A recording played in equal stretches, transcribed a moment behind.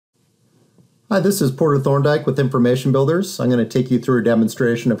Hi, this is Porter Thorndike with Information Builders. I'm going to take you through a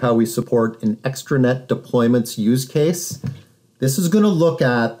demonstration of how we support an extranet deployments use case. This is going to look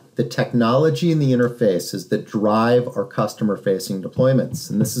at the technology and the interfaces that drive our customer-facing deployments.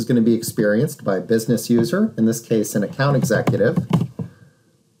 And this is going to be experienced by a business user, in this case an account executive.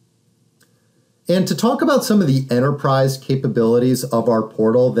 And to talk about some of the enterprise capabilities of our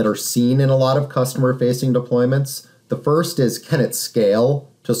portal that are seen in a lot of customer-facing deployments, the first is, can it scale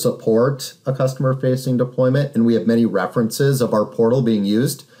to support a customer-facing deployment? And we have many references of our portal being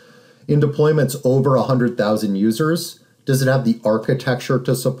used in deployments over 100,000 users. Does it have the architecture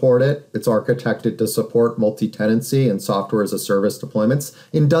to support it? It's architected to support multi-tenancy and software as a service deployments.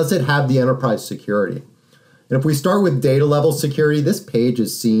 And does it have the enterprise security? And if we start with data level security, this page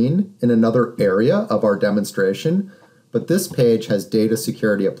is seen in another area of our demonstration, but this page has data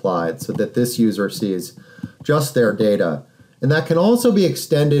security applied so that this user sees just their data. And that can also be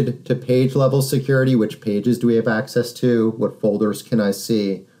extended to page level security. Which pages do we have access to? What folders can I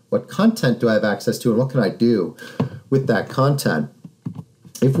see? What content do I have access to? And what can I do with that content?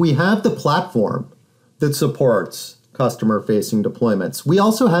 If we have the platform that supports customer-facing deployments, we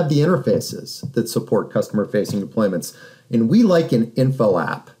also have the interfaces that support customer-facing deployments. And we like an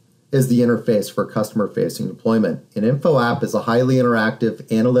InfoApp as the interface for customer-facing deployment. An InfoApp is a highly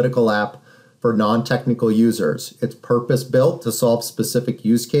interactive analytical app for non-technical users. It's purpose-built to solve specific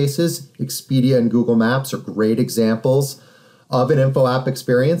use cases. Expedia and Google Maps are great examples of an InfoApp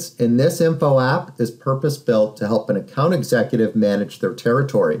experience, and this InfoApp is purpose-built to help an account executive manage their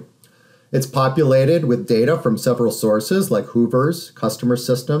territory. It's populated with data from several sources like Hoover's, customer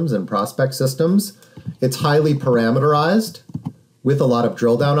systems, and prospect systems. It's highly parameterized with a lot of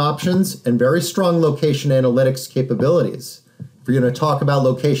drill-down options and very strong location analytics capabilities. If you're going to talk about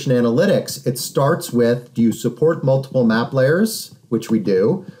location analytics, it starts with, do you support multiple map layers? Which we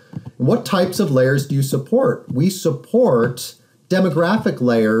do. And what types of layers do you support? We support demographic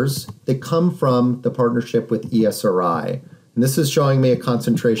layers that come from the partnership with ESRI. And this is showing me a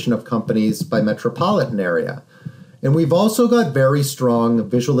concentration of companies by metropolitan area. And we've also got very strong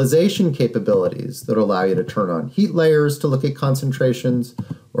visualization capabilities that allow you to turn on heat layers to look at concentrations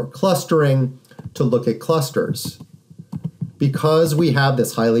or clustering to look at clusters. Because we have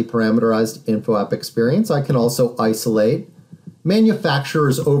this highly parameterized InfoApp experience, I can also isolate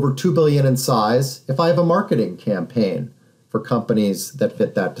manufacturers over 2 billion in size if I have a marketing campaign for companies that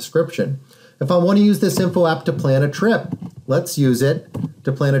fit that description. If I want to use this InfoApp to plan a trip, let's use it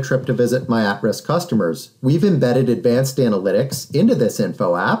to plan a trip to visit my at-risk customers. We've embedded advanced analytics into this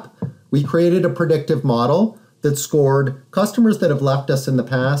InfoApp. We created a predictive model that scored customers that have left us in the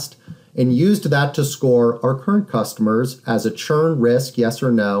past and used that to score our current customers as a churn risk, yes or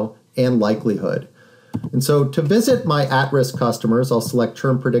no, and likelihood. And so to visit my at-risk customers, I'll select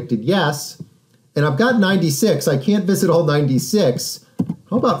churn predicted yes, and I've got 96. I can't visit all 96.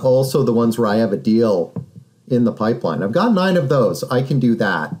 How about also the ones where I have a deal in the pipeline? I've got 9 of those. I can do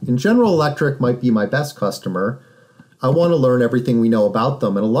that. And General Electric might be my best customer. I want to learn everything we know about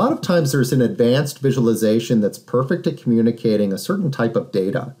them. And a lot of times there's an advanced visualization that's perfect at communicating a certain type of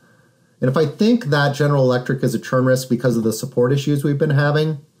data. And if I think that General Electric is a churn risk because of the support issues we've been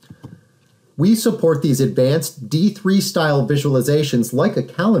having, we support these advanced D3 style visualizations like a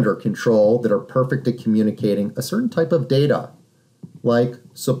calendar control that are perfect at communicating a certain type of data, like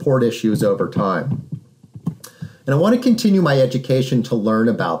support issues over time. And I want to continue my education to learn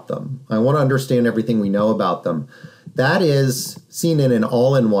about them. I want to understand everything we know about them. That is seen in an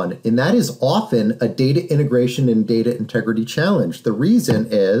all-in-one, and that is often a data integration and data integrity challenge. The reason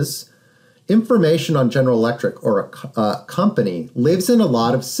is information on General Electric or a company lives in a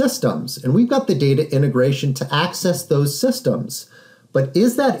lot of systems, and we've got the data integration to access those systems. But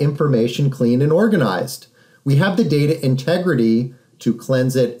is that information clean and organized? We have the data integrity to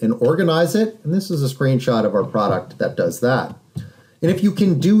cleanse it and organize it, and this is a screenshot of our product that does that. And if you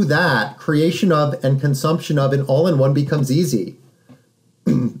can do that, creation of and consumption of an all-in-one becomes easy.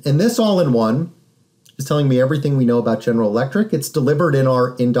 And this all-in-one is telling me everything we know about General Electric. It's delivered in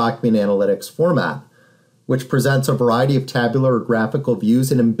our in-document analytics format, which presents a variety of tabular or graphical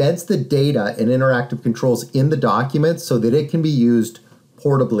views and embeds the data and interactive controls in the document so that it can be used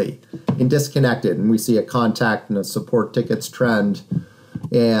portably and disconnected. And we see a contact and a support tickets trend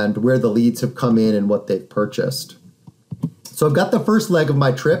and where the leads have come in and what they've purchased. So I've got the first leg of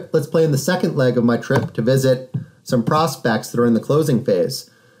my trip. Let's plan the second leg of my trip to visit some prospects that are in the closing phase.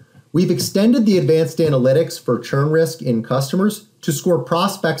 We've extended the advanced analytics for churn risk in customers to score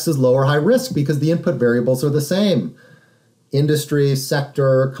prospects as low or high risk because the input variables are the same. Industry,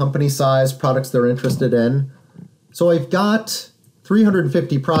 sector, company size, products they're interested in. So I've got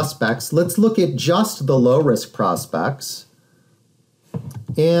 350 prospects. Let's look at just the low-risk prospects.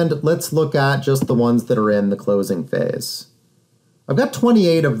 And let's look at just the ones that are in the closing phase. I've got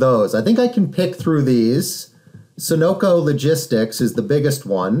 28 of those. I think I can pick through these. Sunoco Logistics is the biggest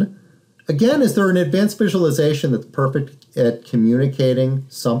one. Again, is there an advanced visualization that's perfect at communicating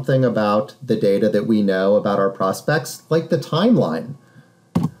something about the data that we know about our prospects, like the timeline?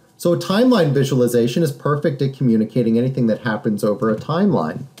 So a timeline visualization is perfect at communicating anything that happens over a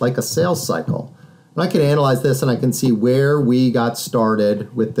timeline, like a sales cycle. And I can analyze this and I can see where we got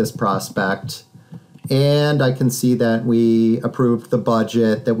started with this prospect. And I can see that we approved the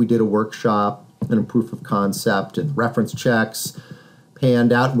budget, that we did a workshop and a proof of concept and reference checks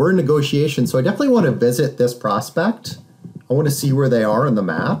panned out. We're in negotiation, so I definitely want to visit this prospect. I want to see where they are on the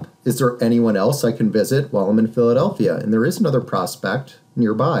map. Is there anyone else I can visit while I'm in Philadelphia? And there is another prospect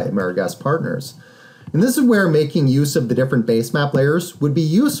nearby, AmeriGas Partners. And this is where making use of the different base map layers would be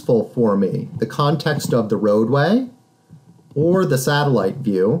useful for me. The context of the roadway or the satellite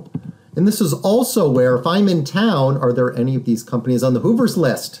view. And this is also where, if I'm in town, are there any of these companies on the Hoover's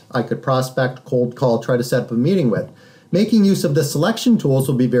list I could prospect, cold call, try to set up a meeting with? Making use of the selection tools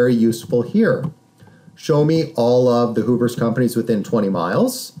will be very useful here. Show me all of the Hoover's companies within 20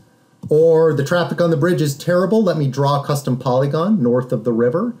 miles. Or the traffic on the bridge is terrible, let me draw a custom polygon north of the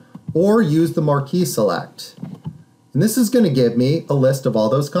river. Or use the marquee select. And this is going to give me a list of all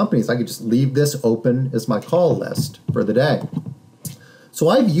those companies. I could just leave this open as my call list for the day. So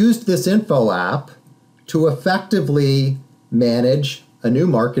I've used this InfoApp to effectively manage a new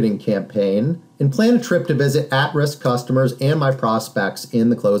marketing campaign and plan a trip to visit at-risk customers and my prospects in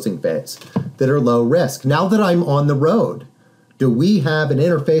the closing phase that are low risk. Now that I'm on the road, do we have an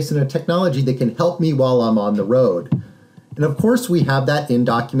interface and a technology that can help me while I'm on the road? And of course, we have that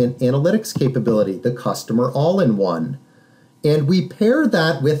in-document analytics capability, the customer all-in-one. And we pair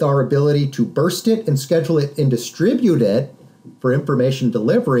that with our ability to burst it and schedule it and distribute it for information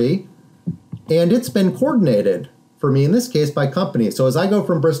delivery. And it's been coordinated for me in this case by company. So as I go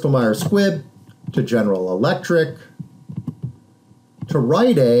from Bristol Myers Squibb to General Electric to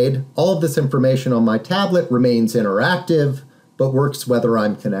Rite Aid, all of this information on my tablet remains interactive, but works whether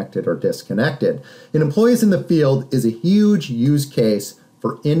I'm connected or disconnected. And employees in the field is a huge use case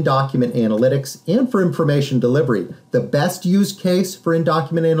for in-document analytics and for information delivery. The best use case for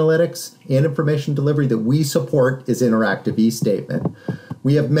in-document analytics and information delivery that we support is interactive e-statement.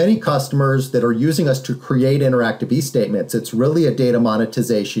 We have many customers that are using us to create interactive e-statements. It's really a data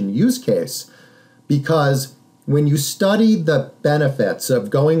monetization use case because when you study the benefits of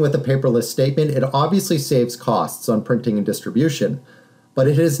going with a paperless statement, it obviously saves costs on printing and distribution. But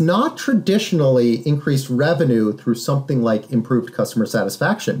it has not traditionally increased revenue through something like improved customer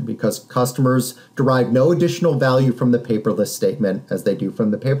satisfaction because customers derive no additional value from the paperless statement as they do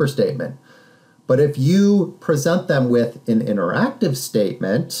from the paper statement. But if you present them with an interactive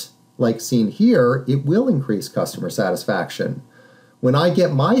statement, like seen here, it will increase customer satisfaction. When I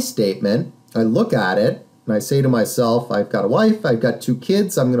get my statement, I look at it and I say to myself, I've got a wife, I've got 2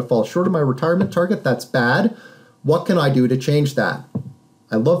 kids, I'm going to fall short of my retirement target, that's bad. What can I do to change that?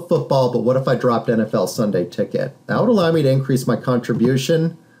 I love football, but what if I dropped NFL Sunday Ticket? That would allow me to increase my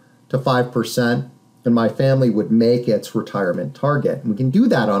contribution to 5%, and my family would make its retirement target. And we can do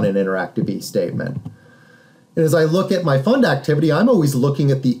that on an interactive e-statement. And as I look at my fund activity, I'm always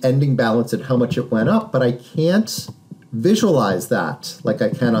looking at the ending balance and how much it went up, but I can't visualize that like I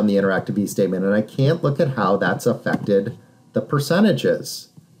can on the interactive e-statement, and I can't look at how that's affected the percentages.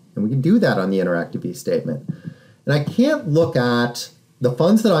 And we can do that on the interactive e-statement. And I can't look at the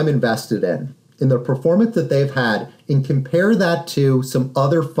funds that I'm invested in the performance that they've had, and compare that to some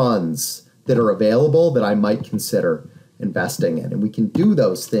other funds that are available that I might consider investing in. And we can do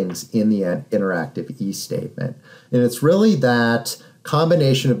those things in the interactive e-statement. And it's really that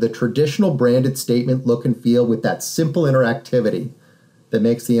combination of the traditional branded statement look and feel with that simple interactivity that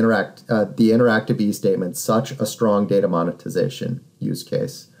makes the interactive e-statement such a strong data monetization use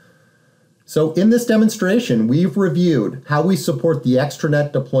case. So in this demonstration, we've reviewed how we support the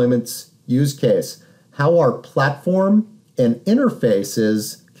extranet deployments use case, how our platform and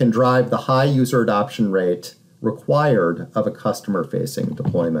interfaces can drive the high user adoption rate required of a customer-facing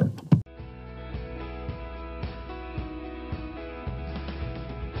deployment.